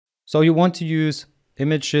So you want to use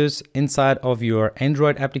images inside of your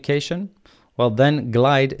Android application? Well, then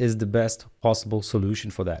Glide is the best possible solution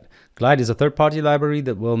for that. Glide is a third-party library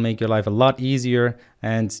that will make your life a lot easier,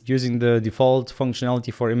 and using the default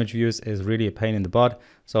functionality for image views is really a pain in the butt.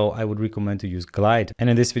 So I would recommend to use Glide. And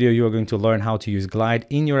in this video, you are going to learn how to use Glide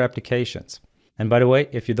in your applications. And by the way,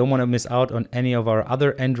 if you don't want to miss out on any of our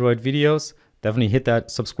other Android videos, definitely hit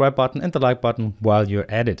that subscribe button and the like button while you're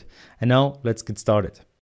at it. And now let's get started.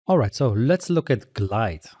 All right, so let's look at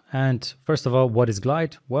Glide. And first of all, what is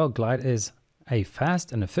Glide? Well, Glide is a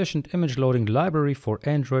fast and efficient image loading library for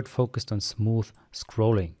Android focused on smooth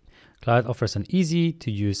scrolling. Glide offers an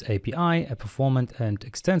easy-to-use API, a performant and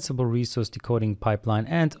extensible resource decoding pipeline,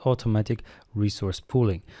 and automatic resource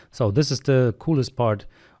pooling. So this is the coolest part,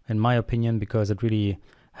 in my opinion, because it really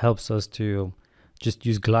helps us to just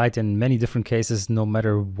use Glide in many different cases, no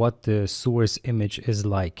matter what the source image is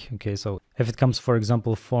like. Okay, so if it comes, for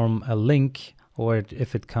example, from a link, or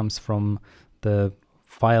if it comes from the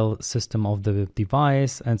file system of the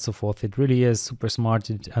device and so forth, it really is super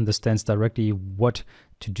smart. It understands directly what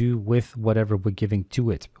to do with whatever we're giving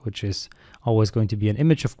to it, which is always going to be an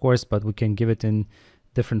image, of course, but we can give it in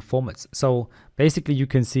different formats. So basically you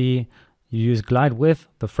can see you use Glide with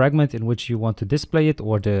the fragment in which you want to display it,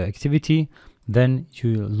 or the activity. Then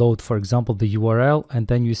you load, for example, the URL, and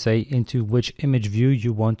then you say into which image view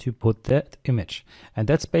you want to put that image. And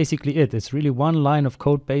that's basically it. It's really one line of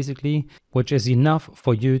code basically, which is enough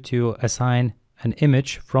for you to assign an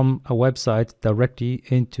image from a website directly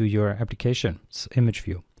into your application's image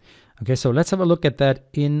view. Okay, so let's have a look at that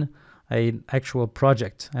in an actual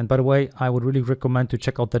project. And by the way, I would really recommend to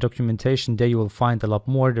check out the documentation. There you will find a lot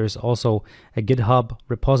more. There's also a GitHub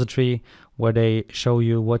repository where they show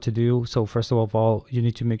you what to do. So first of all, you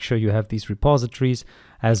need to make sure you have these repositories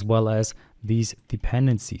as well as these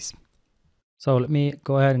dependencies. So let me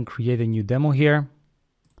go ahead and create a new demo here,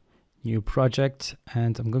 new project,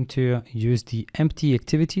 and I'm going to use the empty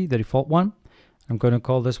activity, the default one. I'm going to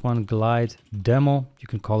call this one Glide Demo. You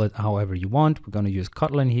can call it however you want. We're going to use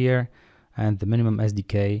Kotlin here and the minimum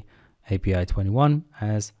SDK API 21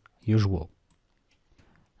 as usual.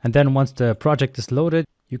 And then once the project is loaded,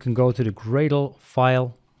 you can go to the Gradle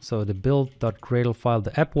file. So the build.gradle file,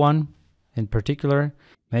 the app one in particular,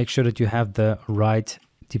 make sure that you have the right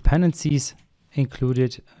dependencies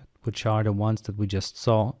included, which are the ones that we just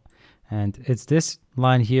saw. And it's this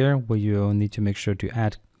line here where you need to make sure to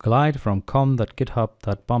add Glide from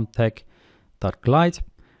com.github.bombtech.glide,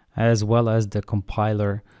 as well as the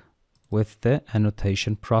compiler with the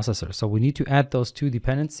annotation processor. So we need to add those two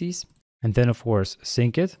dependencies and then of course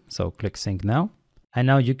sync it. So click sync now. And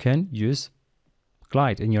now you can use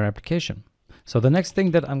Glide in your application. So the next thing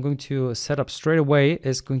that I'm going to set up straight away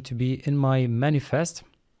is going to be in my manifest.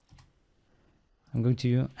 I'm going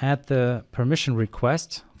to add the permission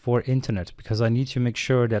request for internet, because I need to make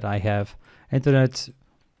sure that I have internet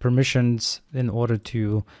permissions in order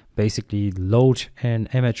to basically load an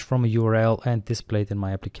image from a URL and display it in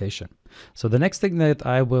my application. So the next thing that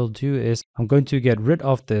I will do is I'm going to get rid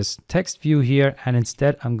of this text view here, and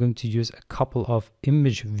instead I'm going to use a couple of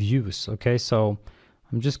image views. Okay, so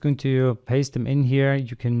I'm just going to paste them in here.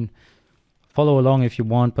 You can follow along if you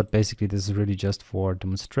want, but basically this is really just for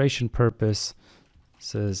demonstration purpose.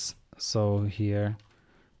 So here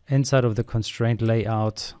inside of the constraint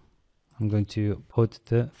layout, I'm going to put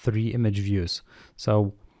the 3 image views.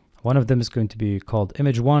 So one of them is going to be called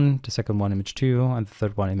image 1, the second one image 2, and the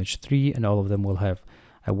third one image 3, and all of them will have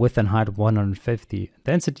a width and height of 150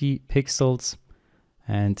 density pixels,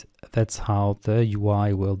 and that's how the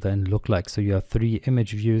UI will then look like. So you have 3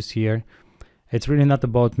 image views here. It's really not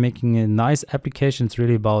about making a nice application, it's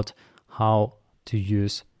really about how to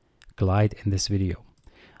use Glide in this video.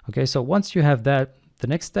 Okay, so once you have that, the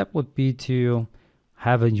next step would be to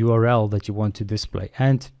have a URL that you want to display.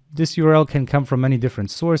 And this URL can come from many different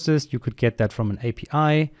sources. You could get that from an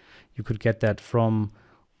API. You could get that from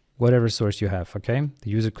whatever source you have, okay? The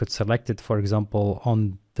user could select it, for example,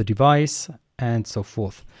 on the device and so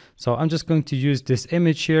forth. So I'm just going to use this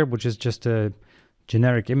image here, which is just a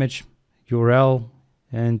generic image URL.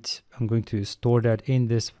 And I'm going to store that in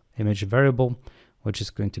this image variable, which is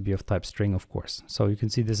going to be of type string, of course. So you can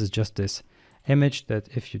see this is just this image that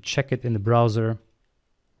if you check it in the browser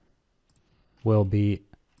will be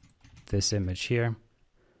this image here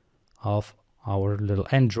of our little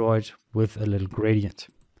Android with a little gradient.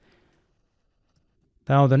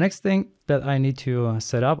 Now the next thing that I need to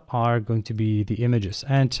set up are going to be the images,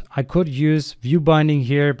 and I could use view binding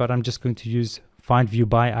here, but I'm just going to use find view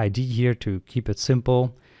by ID here to keep it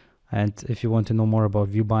simple. And if you want to know more about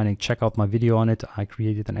view binding, check out my video on it. I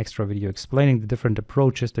created an extra video explaining the different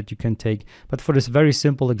approaches that you can take. But for this very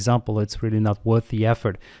simple example, it's really not worth the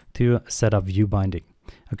effort to set up view binding.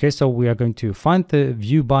 Okay, so we are going to find the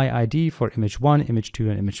view by ID for image 1, image 2,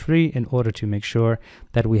 and image 3 in order to make sure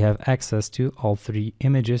that we have access to all 3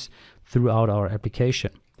 images throughout our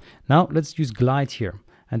application. Now let's use glide here.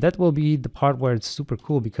 And that will be the part where it's super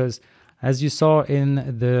cool, because as you saw in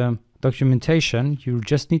the documentation, you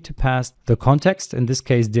just need to pass the context, in this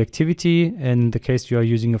case the activity. In the case you are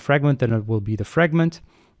using a fragment, then it will be the fragment.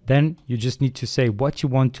 Then you just need to say what you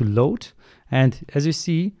want to load. And as you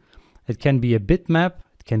see, it can be a bitmap,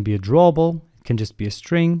 it can be a drawable, it can just be a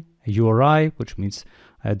string, a URI, which means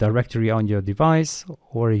a directory on your device,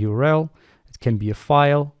 or a URL. It can be a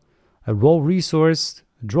file, a raw resource,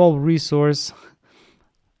 a drawable resource,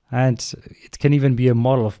 and it can even be a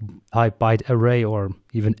model of type byte array or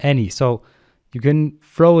even any. So you can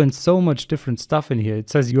throw in so much different stuff in here. It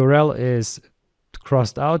says URL is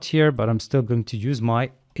crossed out here, but I'm still going to use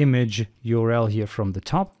my image URL here from the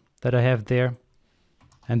top that I have there.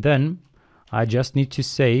 And then I just need to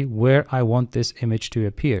say where I want this image to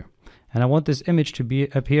appear. And I want this image to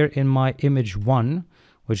appear in my image 1,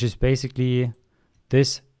 which is basically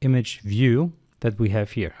this image view that we have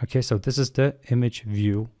here. Okay, so this is the image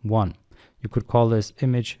view 1. You could call this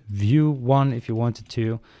image view 1 if you wanted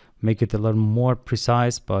to make it a little more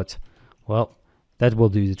precise, but well, that will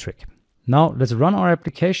do the trick. Now let's run our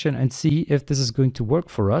application and see if this is going to work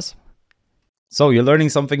for us. So you're learning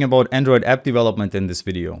something about Android app development in this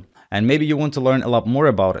video, and maybe you want to learn a lot more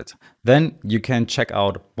about it. Then you can check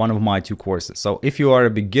out one of my 2 courses. So if you are a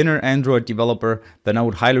beginner Android developer, then I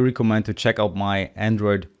would highly recommend to check out my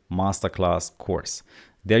Android Masterclass course.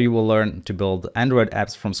 There you will learn to build Android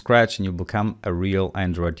apps from scratch and you become a real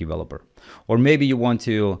Android developer. Or maybe you want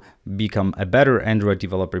to become a better Android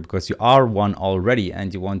developer because you are one already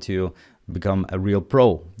and you want to become a real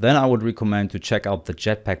pro. Then I would recommend to check out the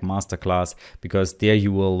Jetpack Masterclass, because there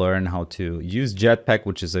you will learn how to use Jetpack,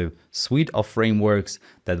 which is a suite of frameworks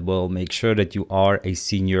that will make sure that you are a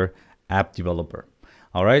senior app developer.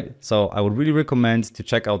 All right, so I would really recommend to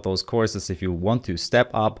check out those courses if you want to step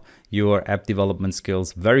up your app development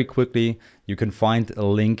skills very quickly. You can find a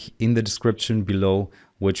link in the description below,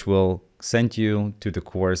 which will send you to the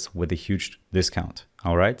course with a huge discount.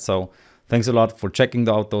 All right, so thanks a lot for checking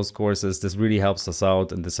out those courses. This really helps us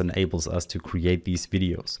out and this enables us to create these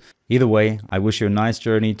videos. Either way, I wish you a nice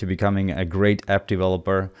journey to becoming a great app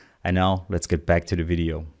developer. And now let's get back to the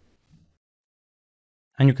video.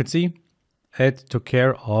 And you can see it took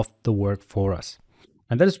care of the work for us.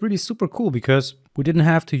 And that is really super cool, because we didn't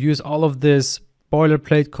have to use all of this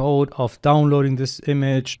boilerplate code of downloading this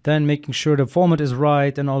image, then making sure the format is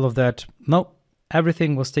right and all of that. No,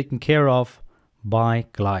 everything was taken care of by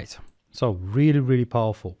Glide. So really, really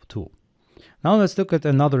powerful tool. Now let's look at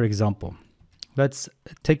another example. Let's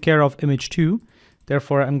take care of image 2.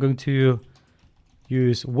 Therefore, I'm going to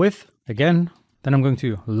use with again. Then I'm going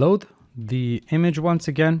to load the image once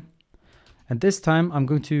again. And this time I'm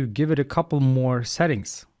going to give it a couple more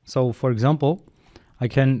settings. So for example, I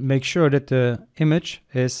can make sure that the image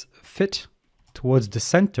is fit towards the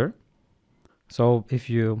center. So if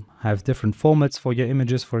you have different formats for your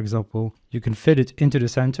images, for example, you can fit it into the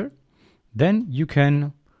center. Then you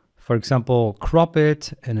can, for example, crop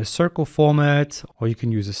it in a circle format, or you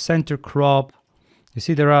can use a center crop. You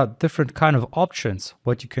see, there are different kind of options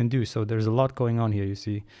what you can do. So there's a lot going on here. You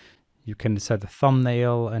see, you can set a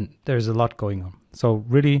thumbnail and there's a lot going on. So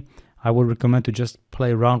really, I would recommend to just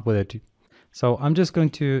play around with it. So I'm just going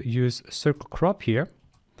to use circle crop here.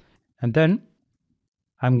 And then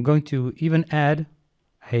I'm going to even add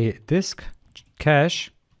a disk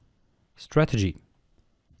cache strategy.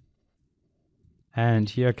 And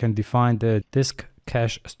here I can define the disk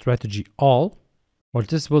cache strategy all. What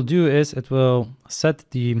this will do is it will set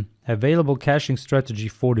the available caching strategy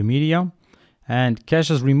for the media and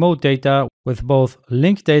caches remote data with both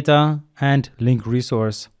link data and link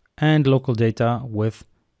resource, and local data with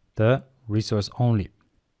the resource only.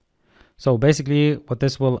 So basically what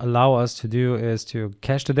this will allow us to do is to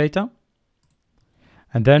cache the data.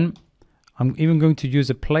 And then I'm even going to use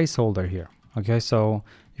a placeholder here. Okay, so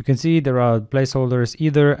you can see there are placeholders,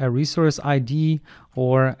 either a resource ID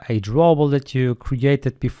or a drawable that you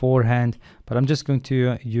created beforehand, but I'm just going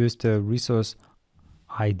to use the resource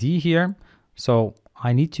ID here. So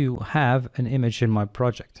I need to have an image in my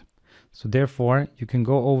project. So therefore you can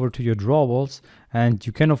go over to your drawables, and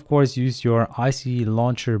you can of course use your IC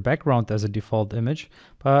launcher background as a default image,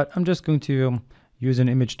 but I'm just going to use an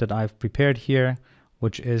image that I've prepared here,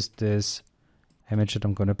 which is this image that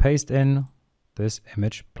I'm going to paste in, this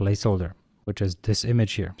image placeholder, which is this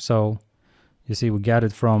image here. So you see we got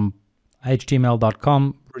it from html.com,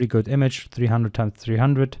 pretty good image, 300 times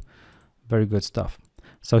 300, very good stuff.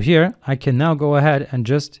 So here I can now go ahead and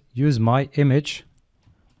just use my image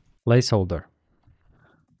placeholder.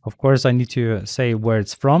 Of course, I need to say where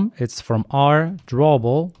it's from. It's from our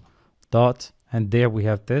drawable dot, and there we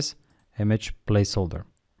have this image placeholder.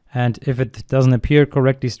 And if it doesn't appear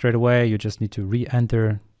correctly straight away, you just need to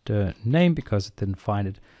re-enter the name because it didn't find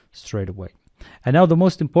it straight away. And now the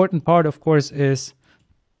most important part, of course, is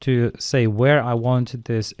to say where I want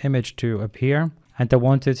this image to appear. And I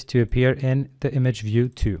want it to appear in the image view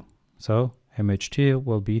 2. So image 2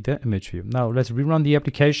 will be the image view. Now let's rerun the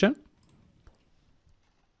application.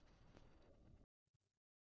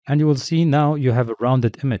 And you will see now you have a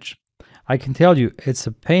rounded image. I can tell you it's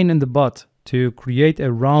a pain in the butt to create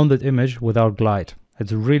a rounded image without Glide.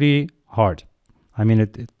 It's really hard. I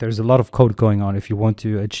mean, there's a lot of code going on if you want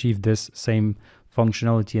to achieve this same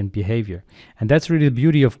functionality and behavior. And that's really the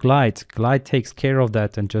beauty of Glide. Glide takes care of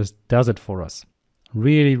that and just does it for us.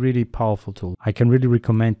 Really, really powerful tool. I can really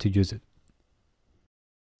recommend to use it.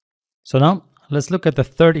 So now let's look at the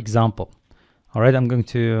third example. All right, I'm going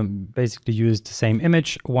to basically use the same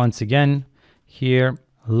image once again. Here,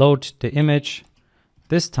 load the image.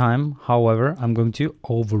 This time, however, I'm going to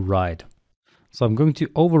override. So I'm going to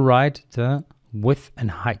override the width and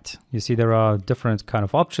height. You see there are different kind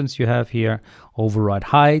of options you have here. Override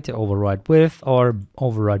height, override width, or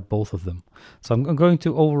override both of them. So I'm going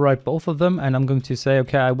to override both of them, and I'm going to say,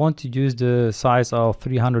 okay, I want to use the size of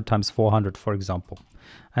 300 times 400, for example.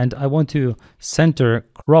 And I want to center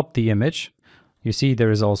crop the image. You see there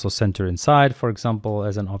is also center inside, for example,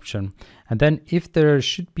 as an option. And then if there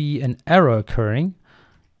should be an error occurring,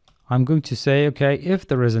 I'm going to say, okay, if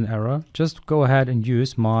there is an error, just go ahead and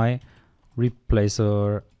use my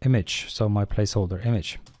replacer image, so my placeholder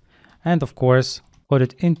image. And of course, put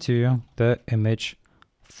it into the image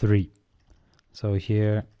 3. So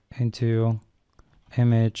here into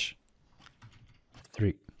image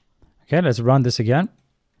 3. Okay, let's run this again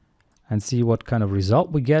and see what kind of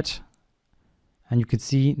result we get. And you can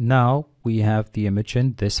see now we have the image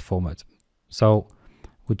in this format. So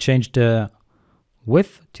we changed the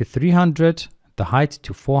width to 300, the height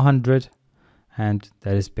to 400, and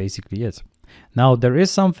that is basically it. Now there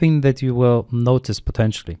is something that you will notice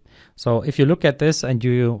potentially. So if you look at this and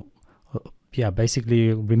you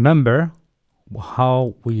basically remember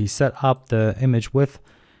how we set up the image width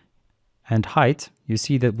and height, you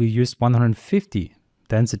see that we used 150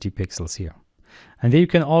 density pixels here. And there you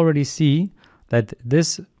can already see that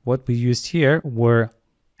what we used here were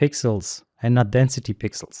pixels and not density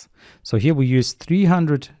pixels. So here we use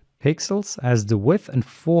 300 pixels as the width and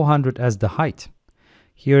 400 as the height.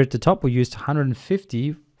 Here at the top we used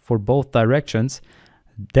 150 for both directions,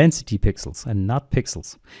 density pixels and not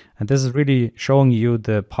pixels. And this is really showing you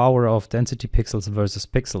the power of density pixels versus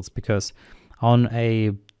pixels, because on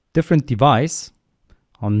a different device,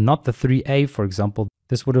 on not the 3A for example,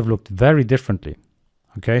 this would have looked very differently.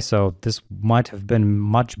 Okay, so this might have been a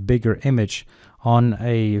much bigger image on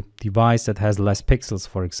a device that has less pixels,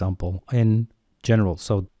 for example, in general.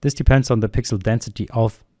 So this depends on the pixel density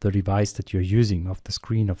of the device that you're using, of the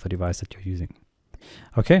screen of the device that you're using.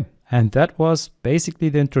 Okay, and that was basically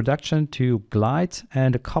the introduction to Glide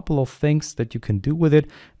and a couple of things that you can do with it.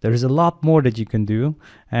 There is a lot more that you can do,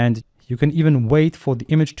 and you can even wait for the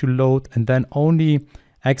image to load and then only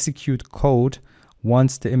execute code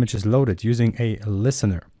once the image is loaded using a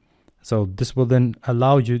listener. So this will then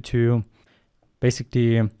allow you to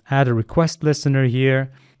basically add a request listener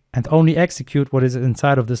here and only execute what is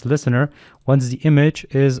inside of this listener once the image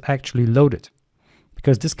is actually loaded.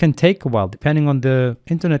 Because this can take a while depending on the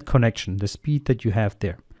internet connection, the speed that you have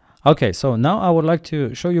there. Okay, so now I would like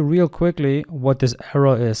to show you real quickly what this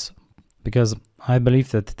error is, because I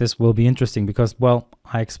believe that this will be interesting because, well,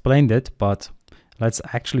 I explained it, but let's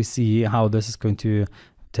actually see how this is going to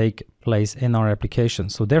take place in our application.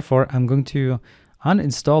 So therefore, I'm going to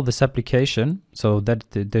uninstall this application so that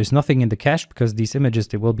there's nothing in the cache, because these images,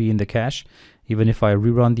 they will be in the cache even if I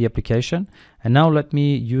rerun the application. And now let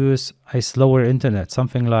me use a slower internet,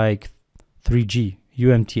 something like 3G,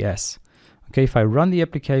 UMTS. Okay, if I run the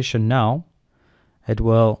application now, it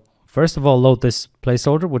will first of all load this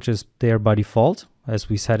placeholder, which is there by default as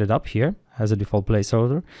we set it up here as a default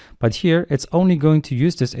placeholder. But here it's only going to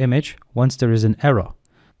use this image once there is an error.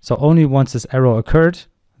 So only once this error occurred,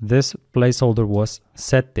 this placeholder was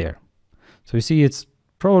set there. So you see it's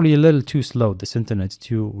probably a little too slow, this internet,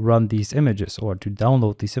 to run these images or to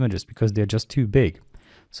download these images because they're just too big.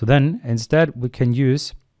 So then instead we can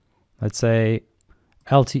use, let's say,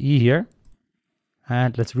 LTE here.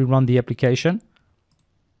 and let's rerun the application.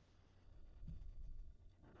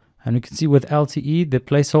 And you can see with LTE, the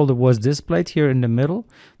placeholder was displayed here in the middle.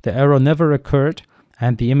 The error never occurred,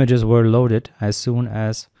 and the images were loaded as soon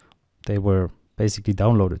as they were basically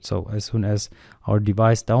downloaded. So as soon as our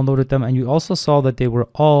device downloaded them, and you also saw that they were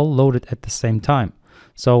all loaded at the same time.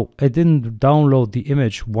 So it didn't download the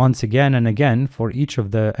image once again and again for each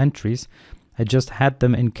of the entries. It just had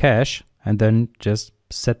them in cache and then just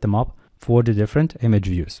set them up for the different image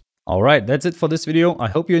views. All right, that's it for this video. I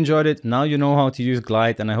hope you enjoyed it. Now you know how to use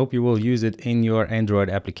Glide, and I hope you will use it in your Android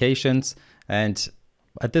applications. And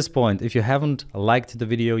at this point, if you haven't liked the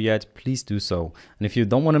video yet, please do so. And if you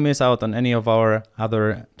don't want to miss out on any of our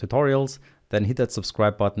other tutorials, then hit that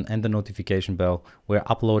subscribe button and the notification bell. We're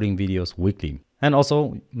uploading videos weekly. And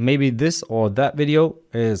also, maybe this or that video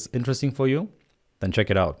is interesting for you, then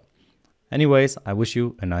check it out. Anyways, I wish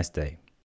you a nice day.